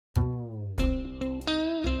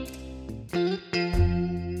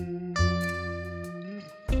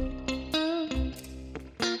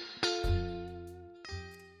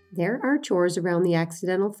There are chores around the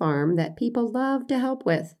accidental farm that people love to help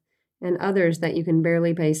with, and others that you can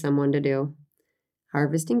barely pay someone to do.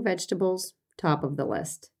 Harvesting vegetables, top of the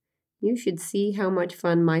list. You should see how much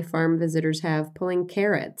fun my farm visitors have pulling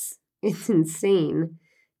carrots. It's insane.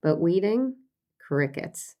 But weeding?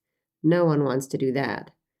 Crickets. No one wants to do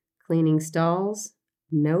that. Cleaning stalls?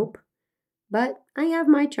 Nope. But I have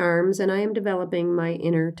my charms and I am developing my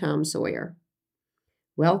inner Tom Sawyer.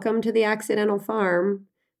 Welcome to the accidental farm.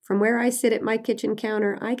 From where I sit at my kitchen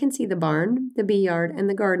counter, I can see the barn, the bee yard, and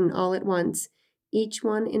the garden all at once, each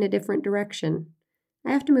one in a different direction.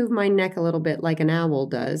 I have to move my neck a little bit like an owl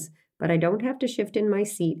does, but I don't have to shift in my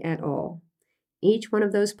seat at all. Each one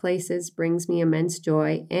of those places brings me immense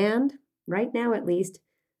joy and, right now at least,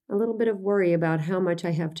 a little bit of worry about how much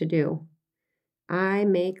I have to do. I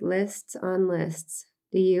make lists on lists.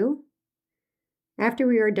 Do you? After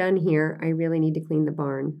we are done here, I really need to clean the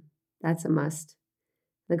barn. That's a must.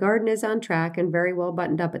 The garden is on track and very well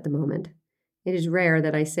buttoned up at the moment. It is rare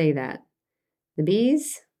that I say that. The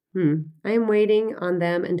bees? I am waiting on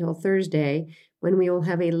them until Thursday when we will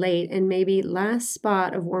have a late and maybe last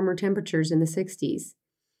spot of warmer temperatures in the 60s.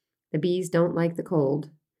 The bees don't like the cold.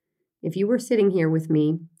 If you were sitting here with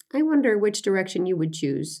me, I wonder which direction you would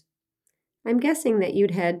choose. I'm guessing that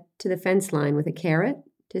you'd head to the fence line with a carrot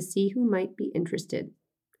to see who might be interested.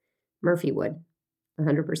 Murphy would,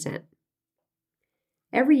 100%.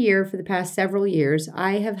 Every year for the past several years,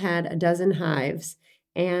 I have had a dozen hives,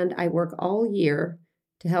 and I work all year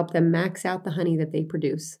to help them max out the honey that they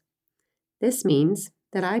produce. This means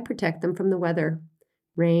that I protect them from the weather,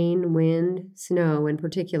 rain, wind, snow in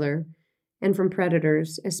particular, and from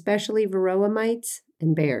predators, especially varroa mites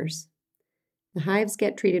and bears. The hives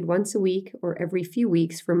get treated once a week or every few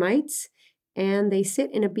weeks for mites, and they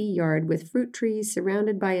sit in a bee yard with fruit trees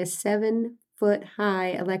surrounded by a 7-foot-high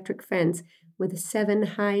electric fence with 7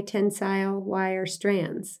 high tensile wire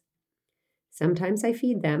strands. Sometimes I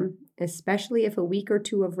feed them, especially if a week or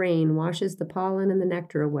two of rain washes the pollen and the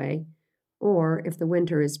nectar away, or if the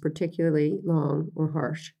winter is particularly long or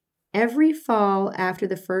harsh. Every fall after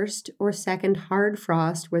the first or second hard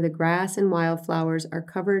frost where the grass and wildflowers are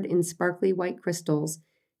covered in sparkly white crystals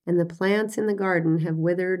and the plants in the garden have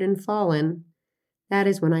withered and fallen, that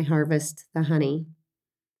is when I harvest the honey.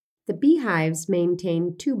 The beehives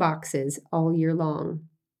maintain 2 boxes all year long.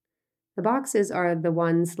 The boxes are the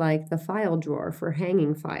ones like the file drawer for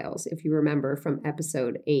hanging files, if you remember from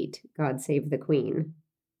episode 8, God Save the Queen.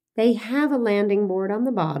 They have a landing board on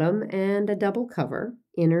the bottom and a double cover,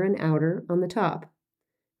 inner and outer, on the top.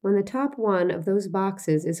 When the top one of those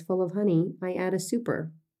boxes is full of honey, I add a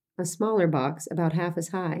super, a smaller box about half as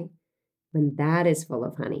high. When that is full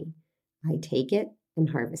of honey, I take it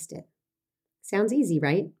and harvest it. Sounds easy,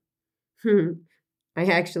 right? I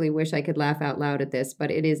actually wish I could laugh out loud at this,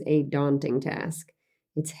 but it is a daunting task.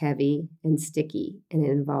 It's heavy and sticky, and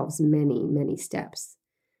it involves many, many steps.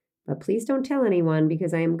 But please don't tell anyone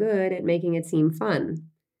because I am good at making it seem fun.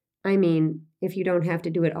 I mean, if you don't have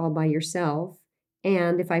to do it all by yourself,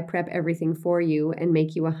 and if I prep everything for you and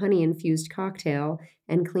make you a honey-infused cocktail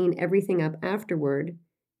and clean everything up afterward,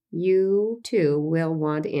 you too will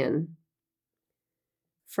want in.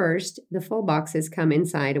 First, the full boxes come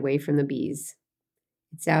inside away from the bees.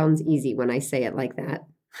 It sounds easy when I say it like that.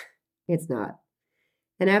 It's not.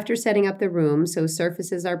 And after setting up the room so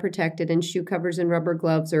surfaces are protected and shoe covers and rubber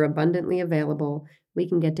gloves are abundantly available, we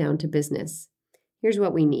can get down to business. Here's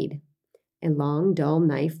what we need. A long, dull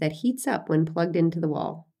knife that heats up when plugged into the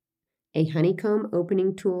wall. A honeycomb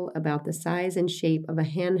opening tool about the size and shape of a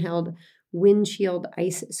handheld windshield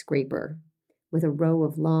ice scraper, with a row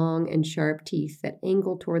of long and sharp teeth that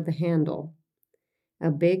angle toward the handle. A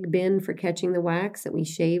big bin for catching the wax that we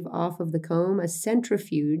shave off of the comb, a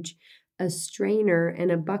centrifuge, a strainer, and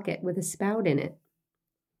a bucket with a spout in it.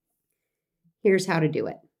 Here's how to do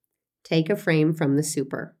it. Take a frame from the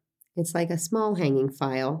super. It's like a small hanging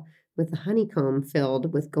file with the honeycomb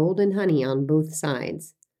filled with golden honey on both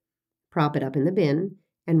sides. Prop it up in the bin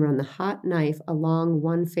and run the hot knife along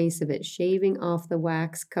one face of it, shaving off the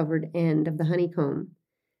wax-covered end of the honeycomb.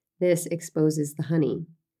 This exposes the honey.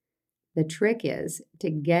 The trick is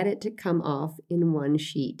to get it to come off in one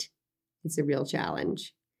sheet. It's a real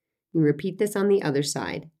challenge. You repeat this on the other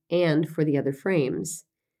side and for the other frames.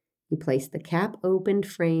 You place the cap-opened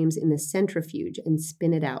frames in the centrifuge and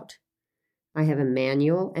spin it out. I have a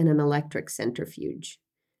manual and an electric centrifuge.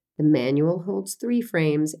 The manual holds 3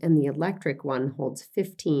 frames and the electric one holds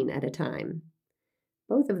 15 at a time.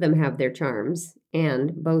 Both of them have their charms,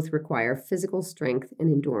 and both require physical strength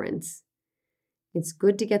and endurance. It's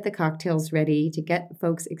good to get the cocktails ready to get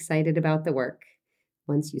folks excited about the work.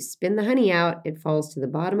 Once you spin the honey out, it falls to the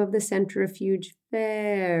bottom of the centrifuge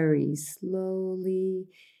very slowly,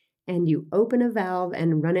 and you open a valve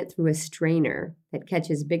and run it through a strainer that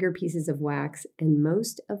catches bigger pieces of wax and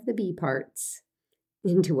most of the bee parts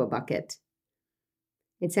into a bucket.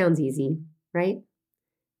 It sounds easy, right?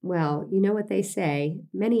 Well, you know what they say,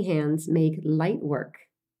 many hands make light work.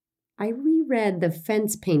 I reread the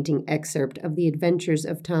fence painting excerpt of The Adventures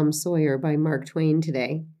of Tom Sawyer by Mark Twain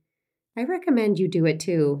today. I recommend you do it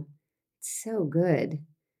too. It's so good.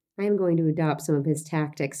 I am going to adopt some of his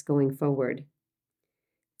tactics going forward.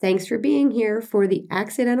 Thanks for being here for the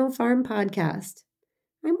Accidental Farm Podcast.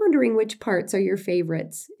 I'm wondering which parts are your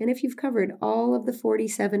favorites and if you've covered all of the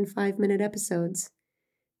 47 5-minute episodes.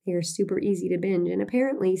 They are super easy to binge, and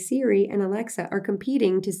apparently Siri and Alexa are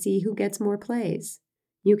competing to see who gets more plays.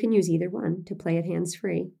 You can use either one to play it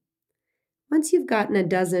hands-free. Once you've gotten a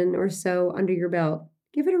dozen or so under your belt,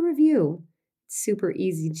 give it a review. It's super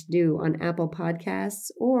easy to do on Apple Podcasts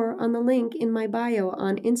or on the link in my bio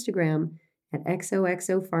on Instagram at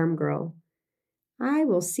XOXOFarmGirl. I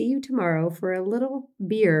will see you tomorrow for a little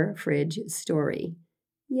beer fridge story.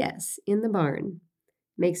 Yes, in the barn.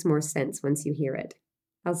 Makes more sense once you hear it.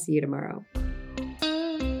 I'll see you tomorrow.